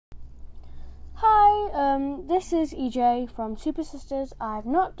this is EJ from Super Sisters. I've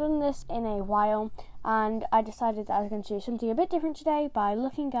not done this in a while, and I decided that I was going to do something a bit different today by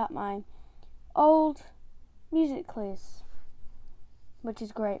looking at my old Musicalys, which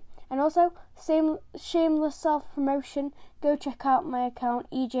is great. And also, shameless self-promotion, go check out my account,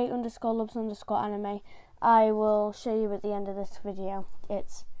 EJ_loves_anime. I will show you at the end of this video.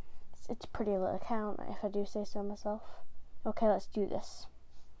 It's a pretty little account, if I do say so myself. Okay, let's do this.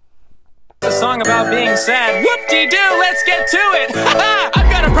 A song about being sad. Whoop-de-doo, let's get to it.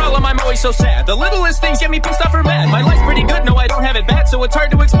 I've got a problem, I'm always so sad. The littlest things get me pissed off or mad. My life's pretty good, no I don't have it bad, so it's hard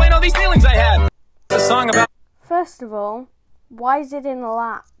to explain all these feelings I had. A song about... First of all, why is it in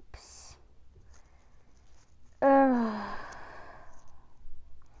laps?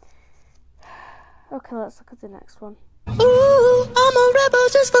 Okay, let's look at the next one. Ooh, I'm a rebel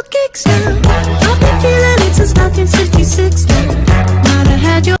just for kicks now. I've been feeling it since 1956 now. Might have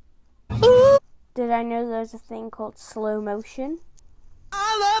had your... Ooh. Did I know there's a thing called slow motion?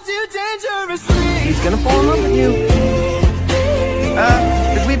 I love you dangerously. He's gonna fall in love with you.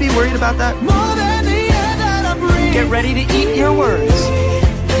 Should we be worried about that? More than the air that I breathe. Get ready to eat your words.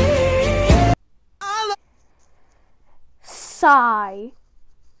 Sigh.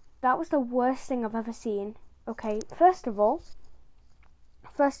 That was the worst thing I've ever seen. Okay, first of all,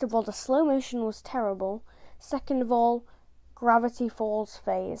 the slow motion was terrible. Second of all, Gravity Falls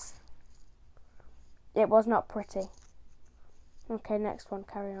phase. It was not pretty. Okay, next one,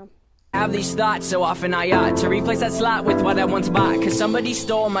 carry on. I have these thoughts so often I ought to replace that slot with what I once bought. Cause somebody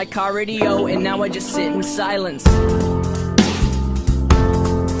stole my car radio and now I just sit in silence.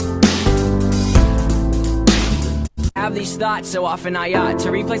 I have these thoughts so often I ought to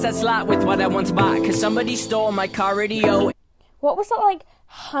replace that slot with what I once bought. Cause somebody stole my car radio. What was that, like,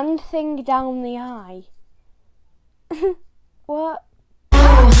 hand thing down the eye? What?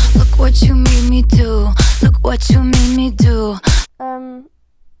 Oh, look what you made me do. Look what you made me do.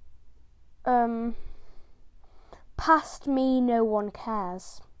 Past me, no one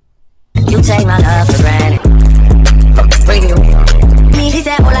cares. You take my love for granted. Bring you. He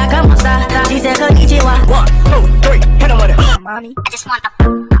said, hola, como esta? He said, konnichiwa. 1, 2, 3, hit him with it. Mommy, I just want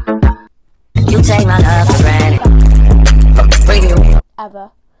You take my love for granted. Bring you.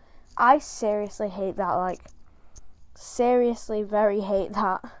 Ever. I seriously hate that, like, seriously very hate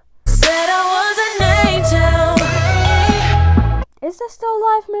that. Said I was an angel. Is there still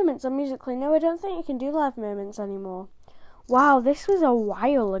live moments on Musically? No, I don't think you can do live moments anymore. Wow, this was a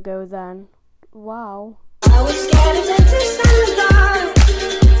while ago then. Wow. I was scared of dentists in the dark.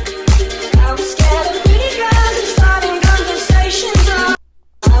 I was scared of pretty girls and starting conversations.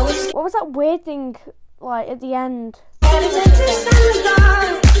 What was that weird thing, like, at the end? Scared of dentists in the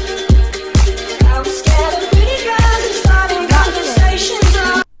dark. I was scared of pretty girls and starting conversations.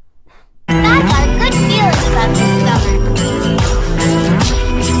 I got good feelings about this summer.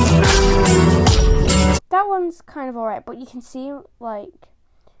 That one's kind of alright, but you can see, like,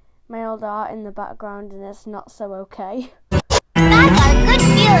 my old art in the background and it's not so okay. I got good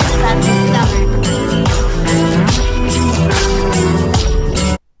feelings about this summer.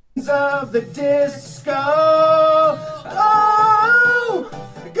 Of the disco. Oh,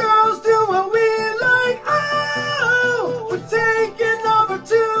 the girls do what we like. Oh, we're taking over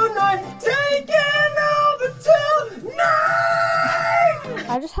tonight. Taking over tonight.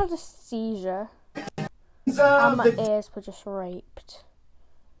 I just had a seizure. And my ears were just raped.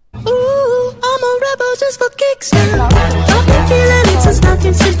 Ooh, I'm a rebel just for kicks now. I've been feeling it since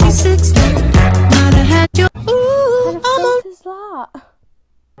 1956 now. Might have had your... Ooh, What kind of filth is that?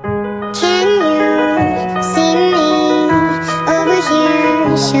 Can you see me over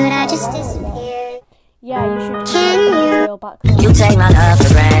here? Should I just disappear? Yeah, you should Can feel back there. You take my love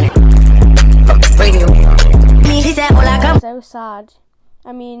for granted. Bring you. He said, hola, come. So sad.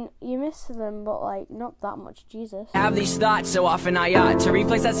 I mean, you miss them, but, like, not that much, Jesus. I have these thoughts so often I ought to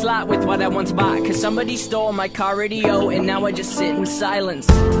replace that slot with what I once bought. Cause somebody stole my car radio and now I just sit in silence.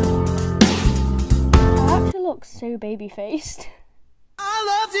 I actually look so baby-faced. I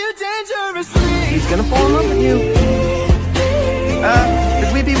love you dangerously. He's gonna fall in love with you.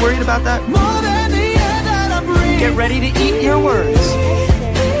 Should we be worried about that? More than the air that I breathe. Get ready to eat your words.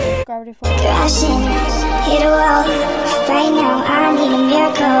 Gravity Falls. Crashing, hit a wall. Right now, I need a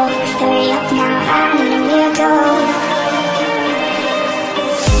miracle. Hurry up now, I need a miracle.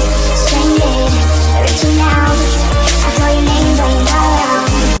 Stranded, reaching out. I call your name, but you're not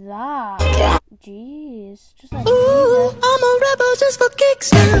around. That. Jeez. Just like Ooh, I'm a rebel just for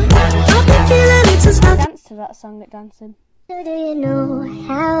kicks now. I've been feeling it since dance to that song at dancing. Do you know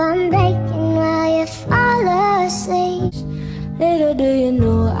how I'm breaking while you fall asleep? Little do you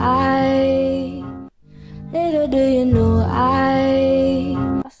know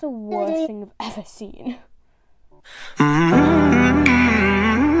worst thing I've ever seen.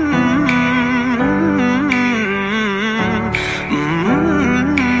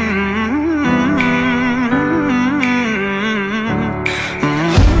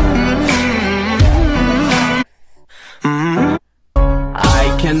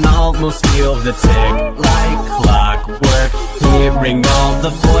 I can almost feel the tick like clockwork, hearing all the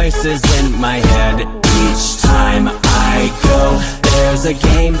voices in my head. Each time I go, there's a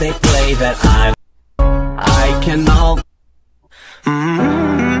game they play that I can all.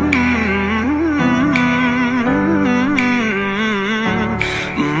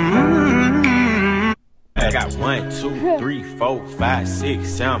 I got 1, 2, 3, 4, 5, 6,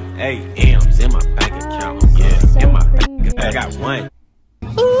 7, 8 M's in my bank account. Yeah, in my bank account. I got 1.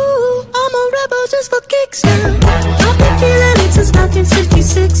 Ooh, I'm a rebel just for kicks now. I've been feeling it since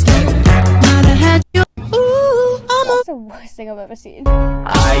 1966 now. Might have had you. Ooh, That's the worst thing I've ever seen.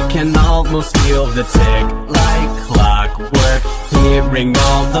 I can almost feel the tick like clockwork, hearing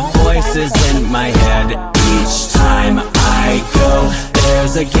all the voices in my head. Each time I go,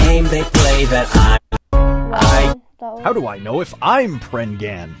 there's a game they play that How do I know if I'm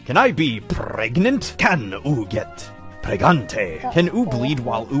prengan? Can I be pregnant? Can oo get pregante? Can oo bleed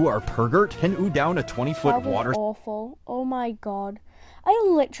while oo are pergert? Can oo down a 20-foot water? Awful. Oh my god. I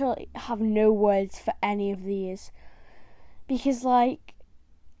literally have no words for any of these. Because, like,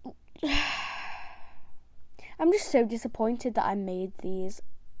 I'm just so disappointed that I made these.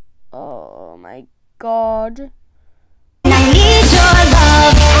 Oh my god. I need your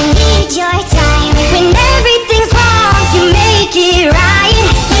love, I need your time. When everything's wrong, you make it right.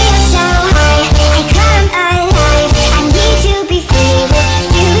 I feel so high, I come alive. I need to be free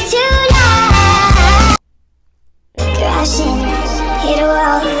with you tonight. Crashing, hit a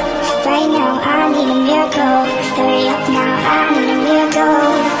wall. Right now, I need a miracle. Hurry up now, I need a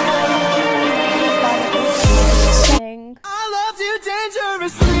miracle. I love you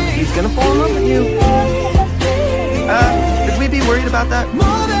dangerously. He's gonna fall in love with you. Should we be worried about that?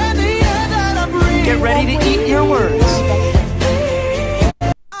 More than the air that I breathe. Get ready to eat your words.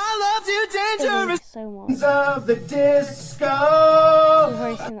 I love you dangerously. So much. Of the disco.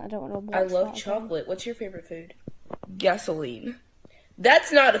 Very soon I don't want to watch I love that chocolate. What's your favorite food? Gasoline.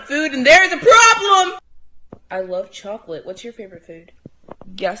 That's not a food and there's a problem! I love chocolate. What's your favorite food?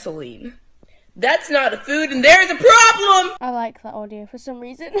 Gasoline. That's not a food and there's a problem! I like that audio for some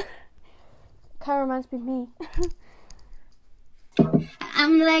reason. Kind of reminds me of me.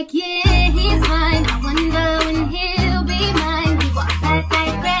 I'm like, yeah, he's mine. I wonder when he'll be mine. We walk past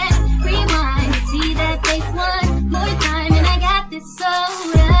that red, rewind. See that face one more time, and I got this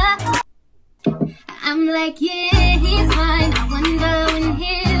soda. I'm like, yeah, he's mine. I wonder when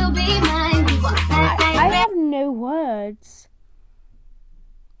he'll be mine. We walk past that I red. have no words.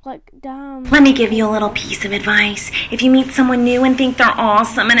 Like, damn. Let me give you a little piece of advice. If you meet someone new and think they're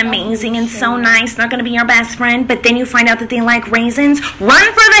awesome and amazing and so nice, they're going to be your best friend, but then you find out that they like raisins,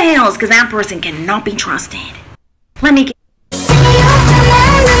 run for the hills, because that person cannot be trusted. Let me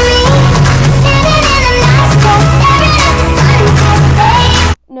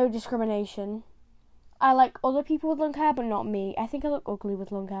No discrimination. I like other people with long hair, but not me. I think I look ugly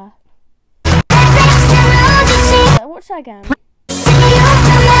with long hair. Watch that again.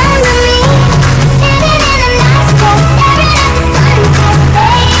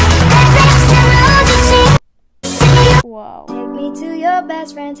 Wow. Take me to your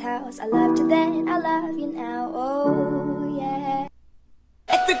best friend's house. I loved you then, I love you now. Oh yeah.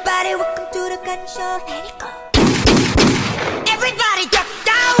 Everybody, welcome to the gun show. Let it go. Everybody, duck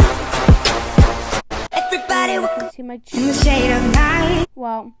down. Everybody, welcome See my in the shade of night.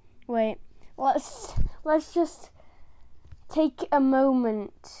 Wow. Wait. Let's just take a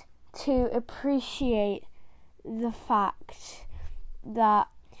moment to appreciate the fact that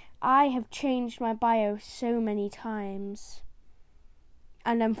I have changed my bio so many times.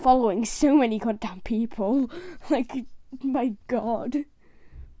 And I'm following so many goddamn people. Like, my god.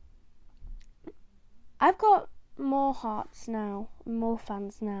 I've got more hearts now, more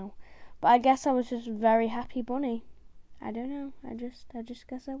fans now. But I guess I was just very happy bunny. I don't know. I just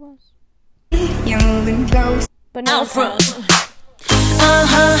guess I was. You're moving close. But now you see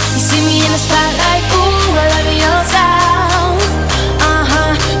me in the spotlight, ooh, I love your style.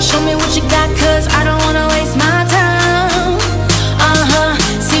 Show me what you got, cause I don't wanna waste my time.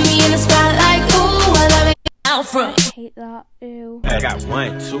 See me in the spotlight, ooh, I love it out front. I hate that, ew. I got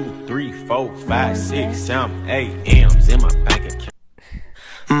 1, 2, 3, 4, 5, 6, 7, 8 M's in my bank account.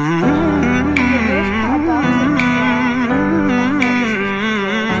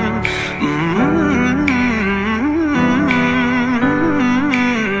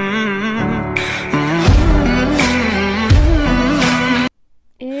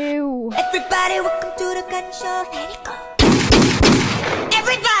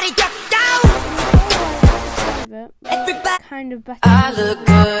 kind of better. I look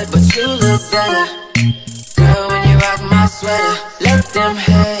good, but you look better. Girl, when you rock my sweater, let them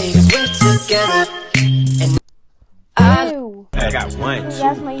hate, 'cause we're together. And I got 1,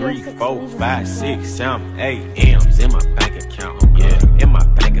 2, 3, 4, 5, 6, 7, 8 M's in my bank account. Yeah, in my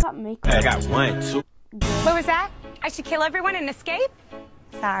bank account. I got 1, 2. What was that? I should kill everyone and escape?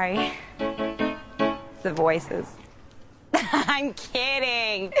 Sorry. The voices. I'm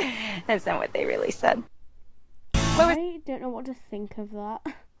kidding. That's not what they really said. I don't know what to think of that.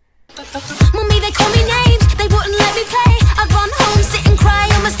 Mommy, they call me names, they wouldn't let me play. I run home, sit and cry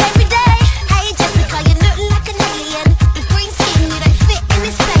almost every day. Hey Jessica, you look like an alien. With green skin, you don't fit in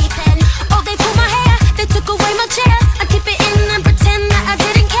this playpen. Oh, they pulled my hair, they took away my chair. I keep it in and pretend that I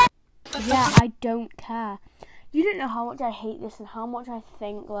didn't care. Yeah, I don't care. You don't know how much I hate this and how much I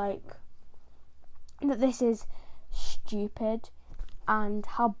think, like, that this is stupid and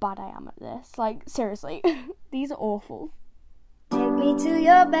how bad I am at this. Like, seriously, these are awful. Take me to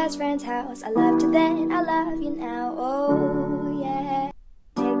your best friend's house. I loved you then, I love you now. Oh, yeah.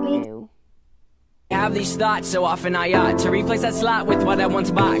 Take me to... I have these thoughts so often I ought to replace that slot with what I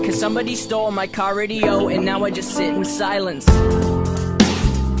once bought. 'Cause somebody stole my car radio and now I just sit in silence.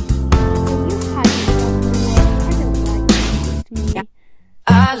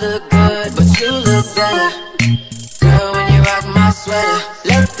 I look good, but you look better. Girl, when you rock my sweater,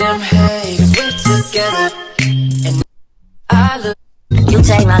 let them hate, 'cause we're together. And I look. You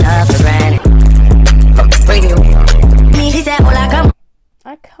take my love for granted. Bring you. He said, well, I come.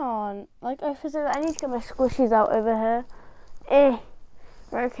 I can't. Like, I need to get my squishies out over here. Eh.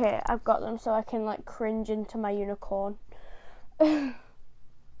 Okay, I've got them so I can, like, cringe into my unicorn. I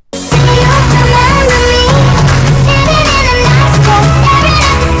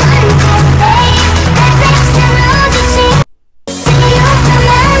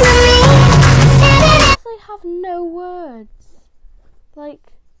have no words. Like,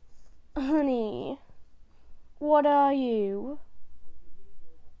 honey, what are you?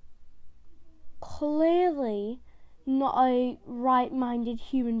 Clearly not a right-minded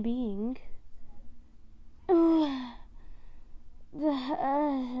human being.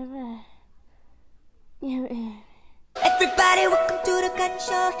 Everybody, welcome to the gun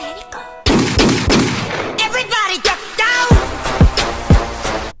show. Let it go. Everybody, get down.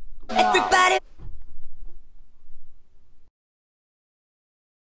 Wow. Everybody.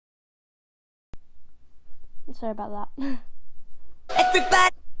 Sorry about that.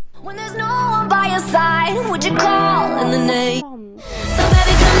 Everybody. When there's no one by your side, would you call in the name? So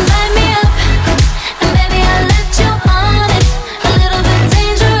baby, come light me up, and baby, I'll let you on it. A little bit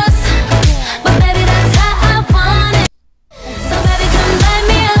dangerous, but baby, that's how I want it. So baby, come light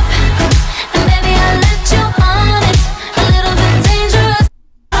me up, and baby, I'll let you on it. A little bit dangerous.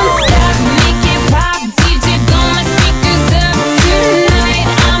 Stop, make it pop, DJ, blow my speakers up tonight.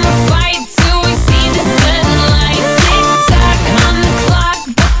 I'ma fight till we see the sunlight. Tick tock on the clock,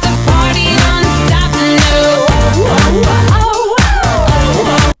 but the party don't stop. No.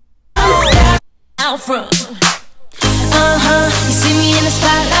 Out front. You see me in the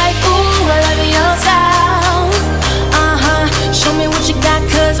spotlight, ooh, I love your style. Show me what you got,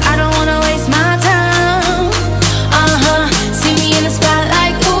 'cause I don't wanna waste my time. See me in the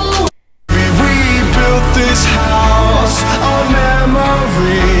spotlight, ooh. We rebuilt this house on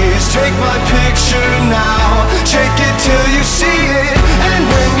memories. Take my picture now, shake it till you see it, and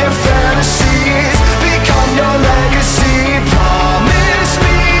when your fantasies become your legacy, promise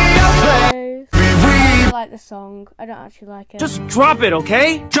me a place. I like the song. I don't actually like it. Just drop it,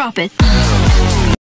 okay? Drop it.